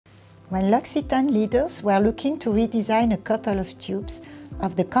When L'Occitane leaders were looking to redesign a couple of tubes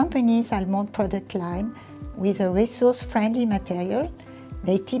of the company's Allemande product line with a resource-friendly material,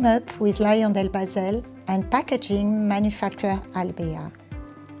 they teamed up with LyondellBasell and packaging manufacturer Albéa.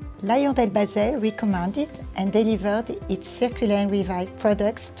 LyondellBasell recommended and delivered its Circulen Revive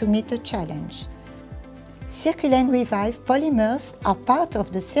products to meet the challenge. Circulen Revive polymers are part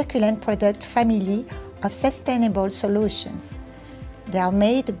of the Circulen product family of sustainable solutions. They are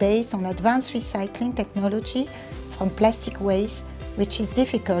made based on advanced recycling technology from plastic waste, which is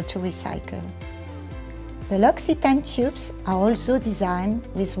difficult to recycle. The L'Occitane tubes are also designed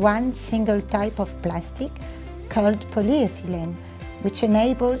with one single type of plastic called polyethylene, which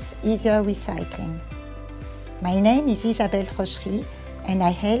enables easier recycling. My name is Isabelle Trochery, and I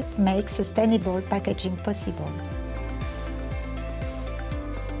help make sustainable packaging possible.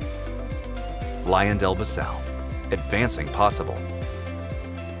 LyondellBasell, advancing possible.